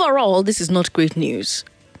 So overall, this is not great news.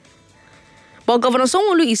 But Governor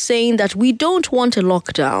Sanwo-Olu is saying that we don't want a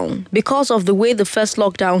lockdown because of the way the first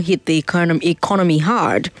lockdown hit the economy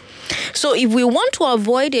hard. So if we want to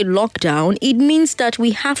avoid a lockdown, it means that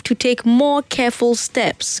we have to take more careful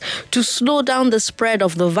steps to slow down the spread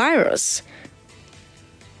of the virus.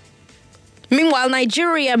 Meanwhile,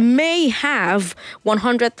 Nigeria may have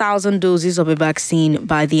 100,000 doses of a vaccine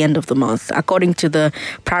by the end of the month, according to the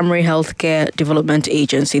Primary Healthcare Development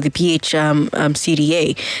Agency, the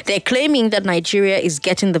PHCDA. They're claiming that Nigeria is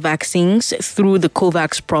getting the vaccines through the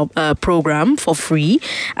COVAX program for free,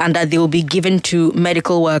 and that they will be given to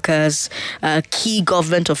medical workers, key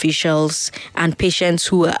government officials, and patients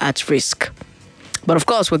who are at risk. But of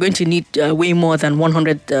course, we're going to need way more than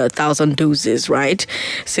 100,000 doses, right?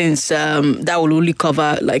 Since that will only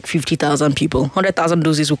cover like 50,000 people. 100,000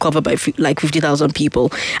 doses will cover by like 50,000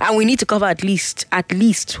 people. And we need to cover at least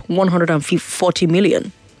 140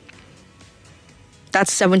 million.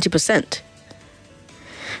 That's 70%.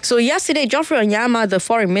 So yesterday, Geoffrey Onyama, the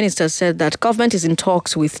foreign minister, said that government is in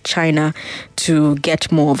talks with China to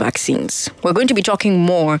get more vaccines. We're going to be talking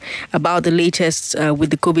more about the latest with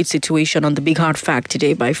the COVID situation on the Big Hard Fact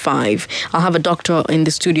today by 5. I'll have a doctor in the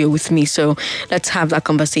studio with me, so let's have that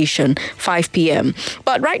conversation 5 p.m.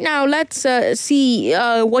 But right now, let's see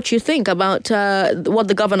what you think about what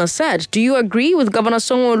the governor said. Do you agree with Governor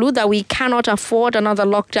Sanwo-Olu that we cannot afford another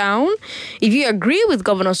lockdown? If you agree with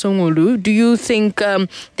Governor Sanwo-Olu, do you think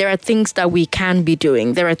there are things that we can be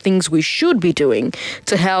doing? There are things we should be doing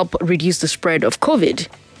to help reduce the spread of COVID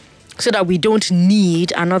so that we don't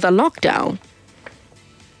need another lockdown.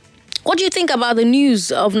 What do you think about the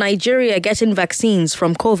news of Nigeria getting vaccines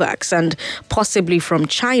from COVAX and possibly from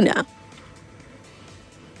China?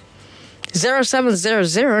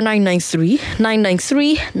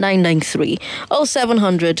 0700-993-993-993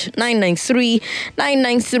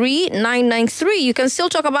 0700-993-993-993. You can still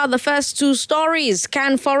talk about the first two stories.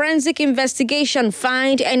 Can forensic investigation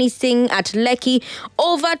find anything at Lekki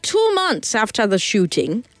over 2 months after the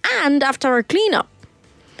shooting and after a cleanup?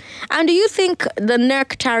 And do you think the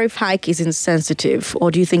NERC tariff hike is insensitive,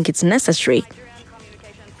 or do you think it's necessary?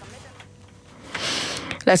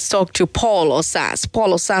 Let's talk to Paul Osas.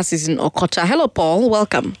 Paul Osas is in Okota. Hello, Paul.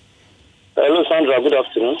 Welcome. Hello, Sandra. Good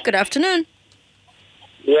afternoon. Good afternoon.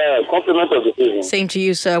 Yeah, compliment of the season. Same to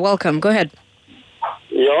you, sir. Welcome. Go ahead.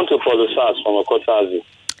 You're on to Paul Osas from Okota.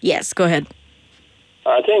 Yes, go ahead.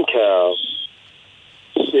 I think,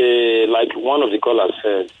 like one of the callers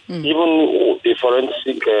said, even the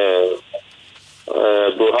forensic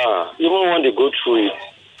Boha, even when they go through it,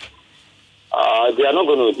 they are not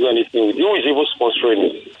going to do anything with it. Who is even sponsoring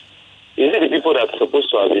it? Is it the people that are supposed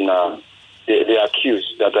to have been the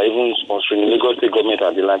accused that are even sponsoring the Lagos State government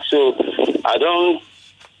and the like? So I don't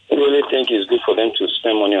really think it's good for them to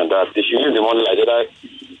spend money on that. They should use the money like the other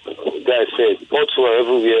guy said. Ports were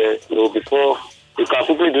everywhere. Before you can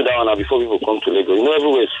quickly do that one before people come to Lagos.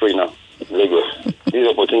 Everywhere is free now. Lagos. This is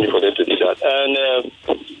an opportunity for them to do that. And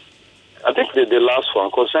I think the last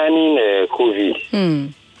one concerning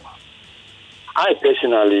COVID. I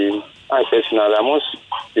personally, I must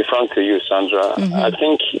be frank to you, Sandra. I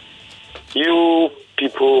think you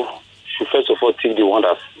people should first of all take the one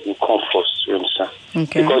that will come first. You understand?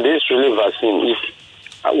 Okay. Because this really vaccine. If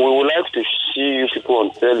we would like to see you people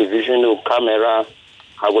on television or camera,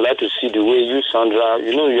 I would like to see the way you, Sandra.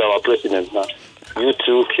 You know you are our president now. You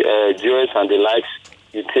took Joyce and the likes.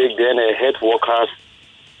 You take then health workers.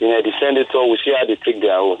 The senator, we see how they take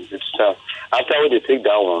their own. After they take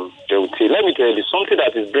that one, they will take. Let me tell you, something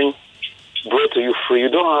that is brought to you free, you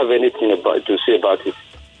don't have anything to say about it.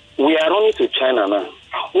 We are running to China now.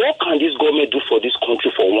 What can this government do for this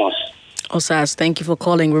country for once? Osas, thank you for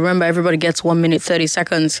calling. Remember, everybody gets 1 minute, 30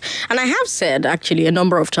 seconds. And I have said, actually, a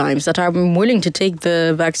number of times that I'm willing to take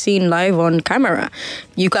the vaccine live on camera.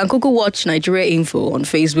 You can watch Nigeria Info on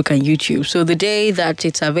Facebook and YouTube. So the day that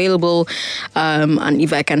it's available, and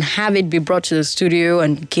if I can have it be brought to the studio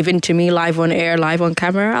and given to me live on air, live on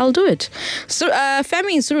camera, I'll do it. So,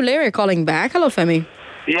 Femi in Surulere calling back. Hello, Femi.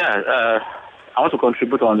 Yeah, I want to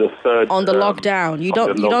contribute on the third... On the lockdown. You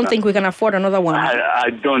don't think we can afford another one? I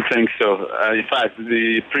don't think so. In fact,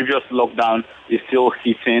 the previous lockdown is still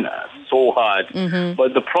hitting so hard.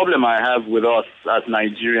 But the problem I have with us as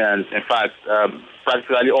Nigerians, in fact,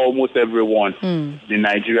 practically almost everyone in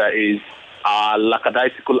Nigeria, is our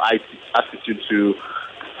lackadaisical attitude to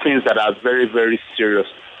things that are very, very serious,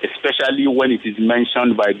 especially when it is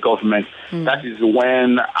mentioned by government. That is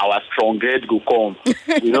when our strong head will come.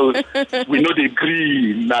 We know they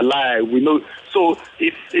agree, na lie. We know. So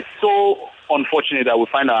it's so unfortunate that we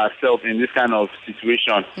find ourselves in this kind of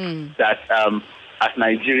situation that as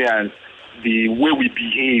Nigerians, the way we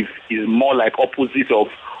behave is more like opposite of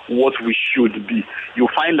what we should be. You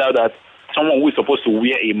find out that someone who is supposed to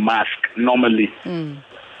wear a mask normally,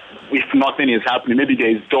 if nothing is happening, maybe there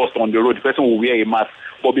is dust on the road, the person will wear a mask.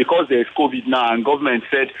 But because there is COVID now and government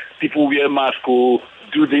said people wear masks,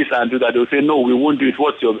 do this and do that, they'll say, no, we won't do it.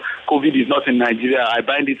 What's your COVID is not in Nigeria. I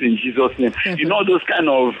bind it in Jesus' name. You know, those kind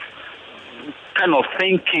of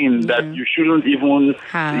thinking that you shouldn't even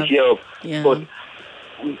hear of. But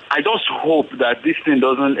I just hope that this thing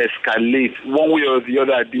doesn't escalate one way or the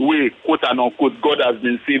other, the way, quote and unquote, God has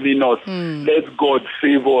been saving us. Let God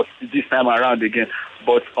save us this time around again.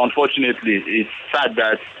 But unfortunately, it's sad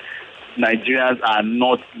that Nigerians are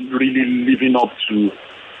not really living up to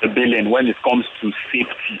the billing when it comes to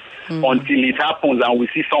safety. Until it happens and we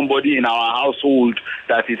see somebody in our household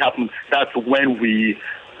that it happens, that's when we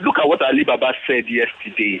look at what Ali Baba said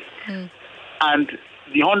yesterday. And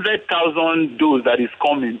the 100,000 dose that is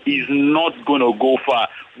coming is not going to go far.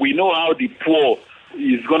 We know how the poor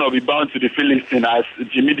is going to be bound to the Philistine, as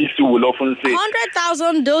Jimmy Disu will often say.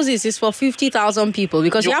 100,000 doses is for 50,000 people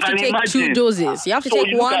because you have to take 2 doses. You have to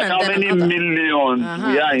take one and then another. So how many millions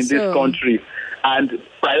we are in this country. And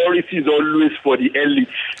priority is always for the elites,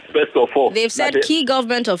 first of all. They've said key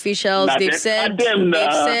government officials. They've said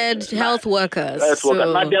health workers.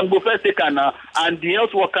 And the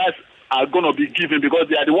health workers are going to be given because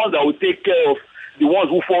they are the ones that will take care of the ones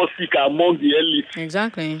who fall sick among the elites.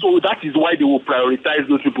 Exactly. So that is why they will prioritize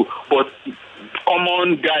those people. But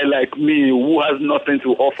common guy like me who has nothing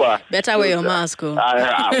to offer. Better wear your mask.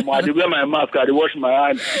 I wear my mask. I wash my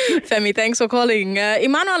hands. Femi, thanks for calling.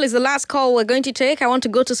 Emmanuel is the last call we're going to take. I want to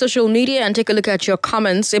go to social media and take a look at your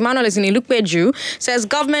comments. Emmanuel is in Ilukpeju, says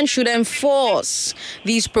government should enforce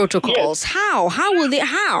these protocols. Yes. How will they?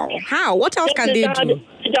 How? What else can they do?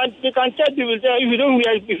 They can tell people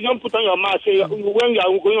if you don't put on your mask when you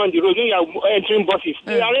are going on the road, when you are entering buses,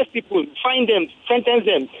 they arrest people, find them, sentence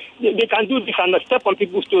them. They can do this and step on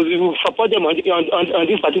people's toes to support them on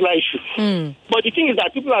this particular issue. But the thing is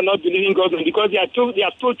that people are not believing government because they have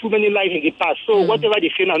told too many lies in the past. So whatever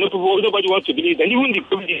they say now, nobody wants to believe them. Even the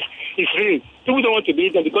COVID is real. People don't want to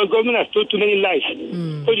believe them because government has told too many lies.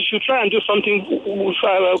 So you should try and do something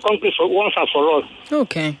concrete for once and for all.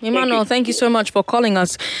 Okay. Emmanuel, thank you so much for calling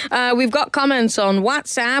us. We've got comments on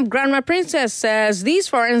WhatsApp. Grandma Princess says these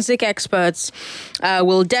forensic experts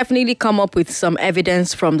will definitely come up with some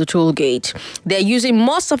evidence from the toll gate. They're using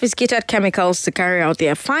more sophisticated chemicals to carry out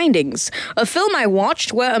their findings. A film I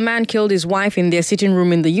watched where a man killed his wife in their sitting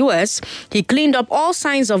room in the US, he cleaned up all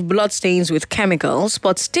signs of blood stains with chemicals,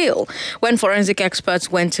 but still, when forensic forensic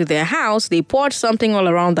experts went to their house. They poured something all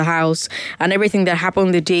around the house, and everything that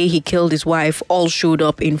happened the day he killed his wife all showed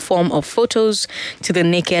up in form of photos to the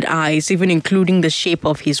naked eyes, even including the shape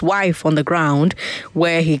of his wife on the ground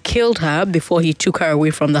where he killed her before he took her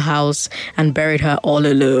away from the house and buried her all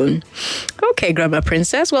alone. Okay, Grandma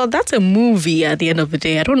Princess. Well, that's a movie at the end of the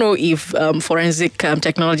day. I don't know if forensic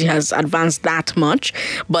technology has advanced that much,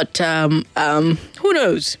 but who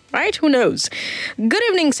knows, right? Who knows? Good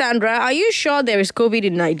evening, Sandra. Are you sure there is COVID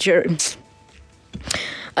in Nigeria?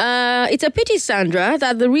 It's a pity, Sandra,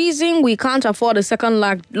 that the reason we can't afford a second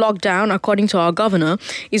lockdown, according to our governor,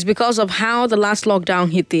 is because of how the last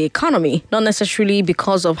lockdown hit the economy, not necessarily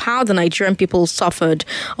because of how the Nigerian people suffered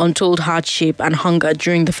untold hardship and hunger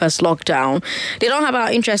during the first lockdown. They don't have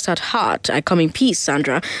our interest at heart. I come in peace,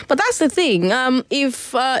 Sandra. But that's the thing.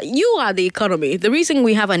 If you are the economy, the reason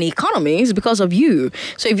we have an economy is because of you.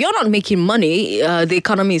 So if you're not making money, the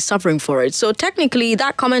economy is suffering for it. So technically,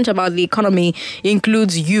 that comment about the economy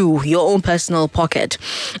includes you, your own personal pocket.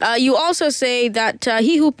 You also say that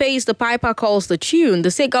he who pays the piper calls the tune.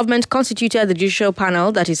 The state government constituted the judicial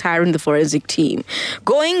panel that is hiring the forensic team.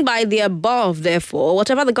 Going by the above, therefore,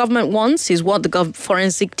 whatever the government wants is what the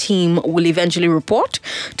forensic team will eventually report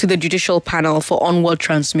to the judicial panel for onward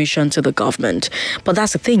transmission to the government. But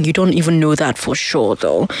that's the thing, you don't even know that for sure,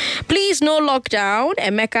 though. Please, no lockdown.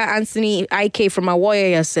 Emeka Anthony IK from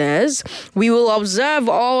Awoya says, we will observe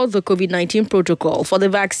all the COVID-19 protocol. For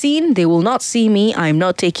the vaccine, they will not see me. I'm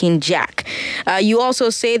not taking Jack. You also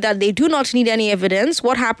say that they do not need any evidence.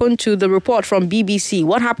 What happened to the report from BBC?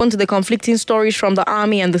 What happened to the conflicting stories from the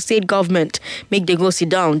army and the state government? Make they go sit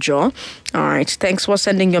down, Joe. All right. Thanks for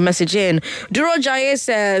sending your message in. Duro Jaye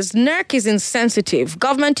says, NERC is insensitive.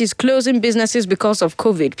 Government is closing businesses because of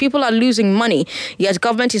COVID. People are losing money, yet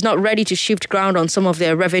government is not ready to shift ground on some of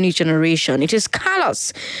their revenue generation. It is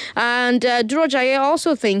callous. And Duro Jaye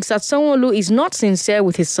also thinks that Sanwo-Olu is not sincere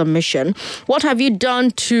with his submission. What have you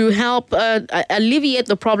done to help alleviate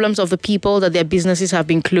the problems of the people that their businesses have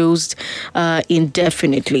been closed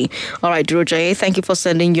indefinitely? All right, Duro Jaye, thank you for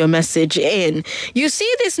sending your message in. You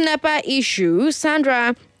see this NEPA issue,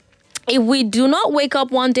 Sandra. If we do not wake up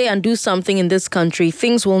one day and do something in this country,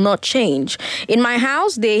 things will not change. In my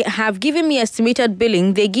house, they have given me estimated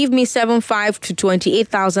billing. They give me 7,500 to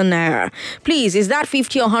 28,000 naira. Please, is that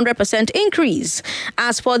 50 or 100% increase?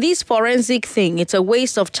 As for this forensic thing, it's a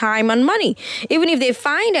waste of time and money. Even if they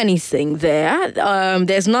find anything there,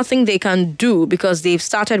 there's nothing they can do because they've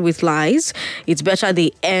started with lies. It's better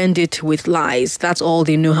they end it with lies. That's all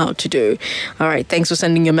they know how to do. All right, thanks for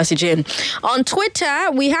sending your message in. On Twitter,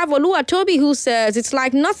 we have Toby, who says it's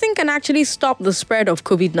like nothing can actually stop the spread of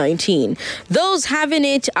COVID-19. Those having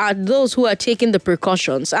it are those who are taking the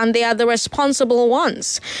precautions, and they are the responsible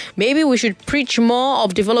ones. Maybe we should preach more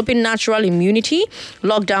of developing natural immunity.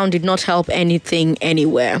 Lockdown did not help anything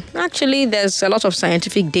anywhere. Actually, there's a lot of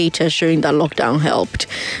scientific data showing that lockdown helped.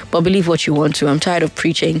 But believe what you want to. I'm tired of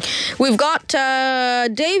preaching. We've got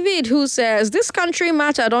David, who says, this country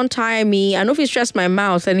matter don't tire me. I know if you stress my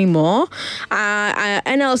mouth anymore.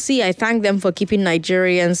 NLC, I thank them for keeping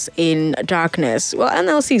Nigerians in darkness. Well,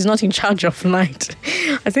 NLC is not in charge of light.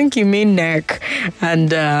 I think you mean NERC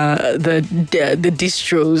and the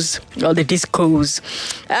distros or the discos.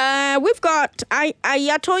 We've got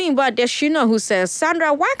Ayatoyinba Deshina, who says,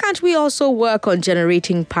 Sandra, why can't we also work on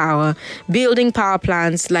generating power, building power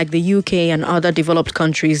plants like the UK and other developed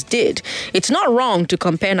countries did? It's not wrong to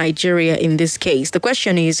compare Nigeria in this case. The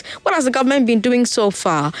question is, what has the government been doing so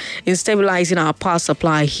far in stabilizing our power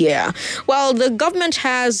supply here? Well, the government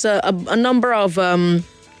has a number of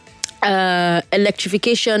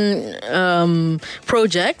electrification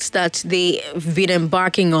projects that they've been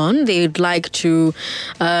embarking on. They'd like to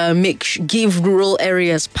give rural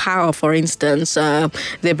areas power, for instance.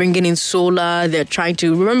 They're bringing in solar. They're trying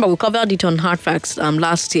to, remember, we covered it on Hard Facts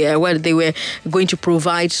last year, where they were going to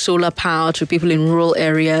provide solar power to people in rural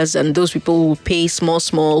areas, and those people will pay small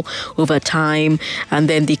over time, and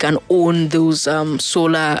then they can own those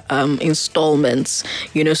solar installments.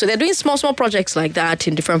 So they're doing small projects like that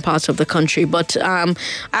in different parts of the country, but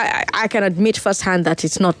I can admit firsthand that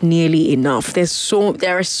it's not nearly enough. There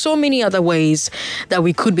are so many other ways that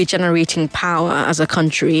we could be generating power as a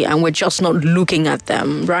country, and we're just not looking at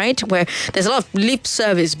them, right? Where there's a lot of lip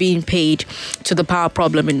service being paid to the power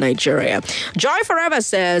problem in Nigeria. Joy Forever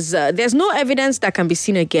says, there's no evidence that can be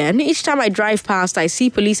seen again. Each time I drive past, I see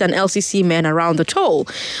police and LCC men around the toll.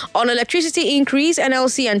 On electricity increase,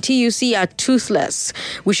 NLC and TUC are toothless.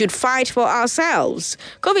 We should fight for ourselves.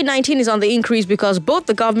 COVID-19 COVID-19 is on the increase because both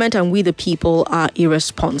the government and we the people are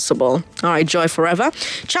irresponsible. All right, Joy Forever.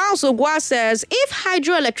 Charles Ogwa says, if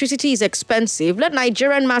hydroelectricity is expensive, let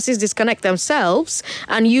Nigerian masses disconnect themselves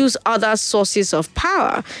and use other sources of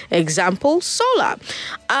power. Example, solar.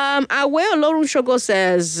 Aweo Lorun Shogo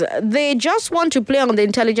says, they just want to play on the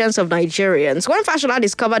intelligence of Nigerians. When Fashola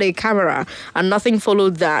discovered a camera and nothing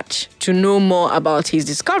followed that to know more about his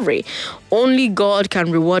discovery, only God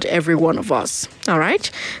can reward every one of us. All right.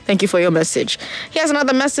 Thank you for your message. Here's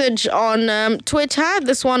another message on Twitter.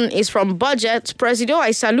 This one is from Budget. Presido,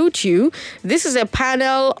 I salute you. This is a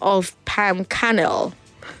panel of Pam Cannell.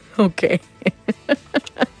 Okay.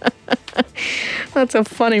 That's a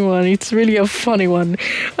funny one. It's really a funny one.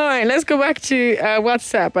 All right, let's go back to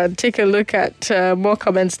WhatsApp and take a look at more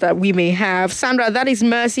comments that we may have. Sandra, that is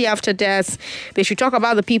mercy after death. They should talk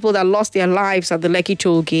about the people that lost their lives at the Lekki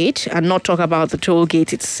toll gate and not talk about the toll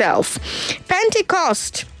gate itself.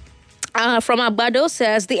 Pentecost. From Abado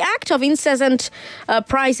says, the act of incessant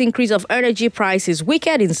price increase of energy price is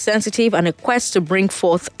wicked, insensitive, and a quest to bring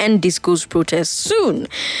forth end discourse protests soon.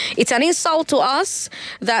 It's an insult to us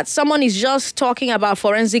that someone is just talking about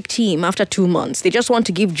forensic team after 2 months. They just want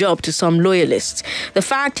to give job to some loyalists. The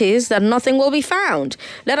fact is that nothing will be found.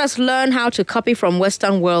 Let us learn how to copy from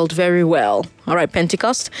Western world very well. All right,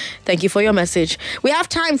 Pentecost, thank you for your message. We have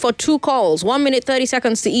time for 2 calls, 1 minute, 30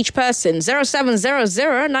 seconds to each person.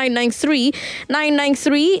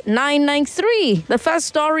 0700-993-993-993. The first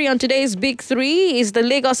story on today's Big 3 is the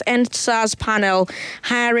Lagos EndSARS panel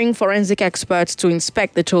hiring forensic experts to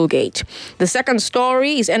inspect the toll gate. The second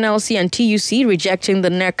story is NLC and TUC rejecting the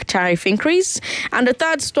NERC tariff increase. And the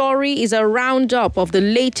third story is a roundup of the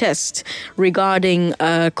latest regarding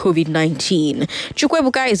COVID-19.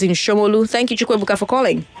 Chukwebuka is in Shomolu. Thank you, Chukwebuka, for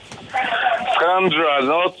calling. Sandra,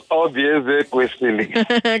 not obvious question.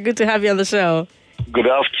 Good to have you on the show. Good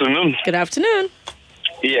afternoon. Good afternoon.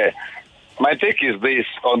 Yeah. My take is this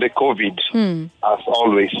on the COVID, as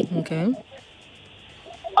always. Okay.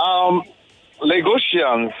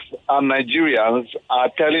 Lagosians and Nigerians are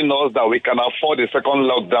telling us that we can afford a second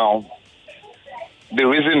lockdown. The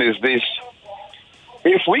reason is this.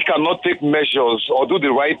 If we cannot take measures or do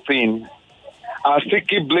the right thing and still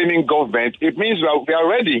keep blaming government, it means we are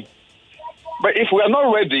ready. But if we are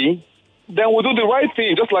not ready, then we'll do the right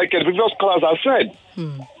thing, just like the previous callers have said.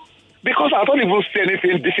 Because I don't even see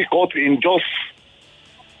anything difficult in just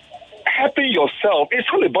helping yourself. It's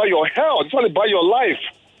all about your health. It's all about your life.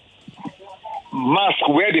 Mask,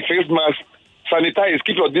 wear the face mask, sanitize,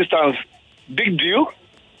 keep your distance. Big deal.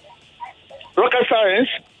 Rocket science?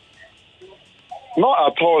 Not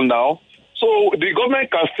at all now. So the government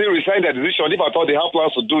can still resign their decision if at all they have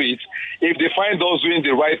plans to do it, if they find those doing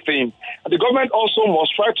the right thing. And the government also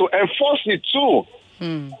must try to enforce it too.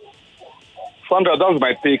 Sandra, that's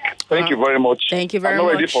my take. Thank you very much. Thank you very much. I'm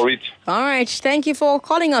not ready for it. All right. Thank you for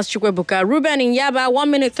calling us, Chukwebuka. Ruben in Yaba, 1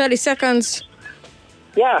 minute, 30 seconds.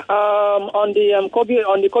 Yeah, on the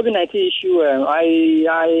COVID-19 issue,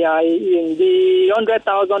 the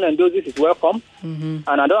 100,000 doses is welcome, and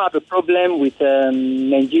I don't have a problem with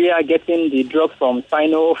Nigeria getting the drugs from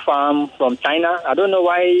Sinopharm from China. I don't know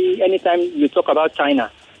why anytime you talk about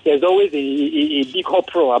China, there's always a big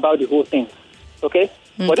uproar about the whole thing. Okay?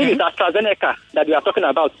 But if it's AstraZeneca that we are talking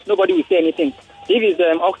about, nobody will say anything. If it's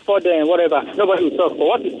Oxford and whatever, nobody will talk. But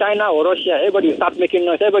what is China or Russia? Everybody will start making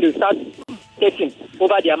noise. Everybody will start taking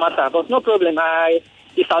over their matter. But no problem.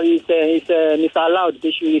 It's allowed.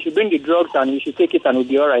 They should bring the drugs and we should take it and we'll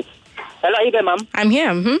be all right. Hello, are you there, ma'am? I'm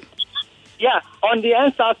here. Yeah, on the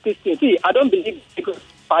EndSARS system. See, I don't believe the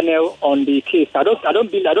panel on the case. I don't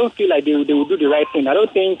feel like they will do the right thing. I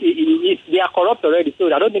don't think they are corrupt already,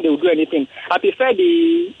 so I don't think they will do anything. I prefer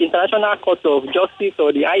the International Court of Justice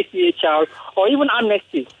or the ICHR or even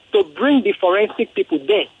Amnesty to bring the forensic people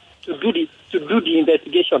there to do the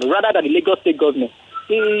investigation rather than the Lagos State government.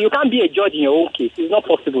 You can't be a judge in your own case. It's not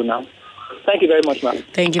possible now. Thank you very much, ma'am.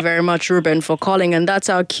 Thank you very much, Ruben, for calling. And that's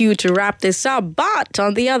our cue to wrap this up. But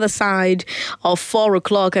on the other side of 4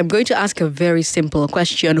 o'clock, I'm going to ask a very simple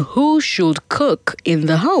question. Who should cook in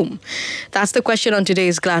the home? That's the question on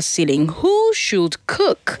today's Glass Ceiling. Who should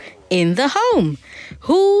cook in the home?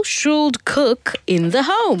 Who should cook in the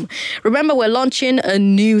home? Remember, we're launching a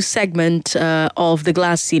new segment of the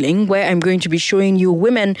Glass Ceiling where I'm going to be showing you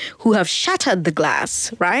women who have shattered the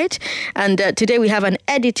glass, right? And today we have an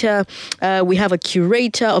editor, we have a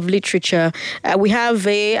curator of literature, we have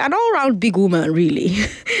an all-round big woman, really.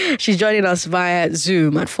 She's joining us via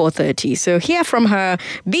Zoom at 4:30. So hear from her,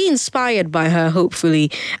 be inspired by her, hopefully,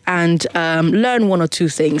 and learn 1 or 2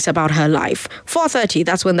 things about her life. 4:30,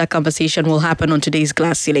 that's when that conversation will happen on today's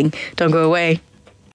Glass Ceiling. Don't go away.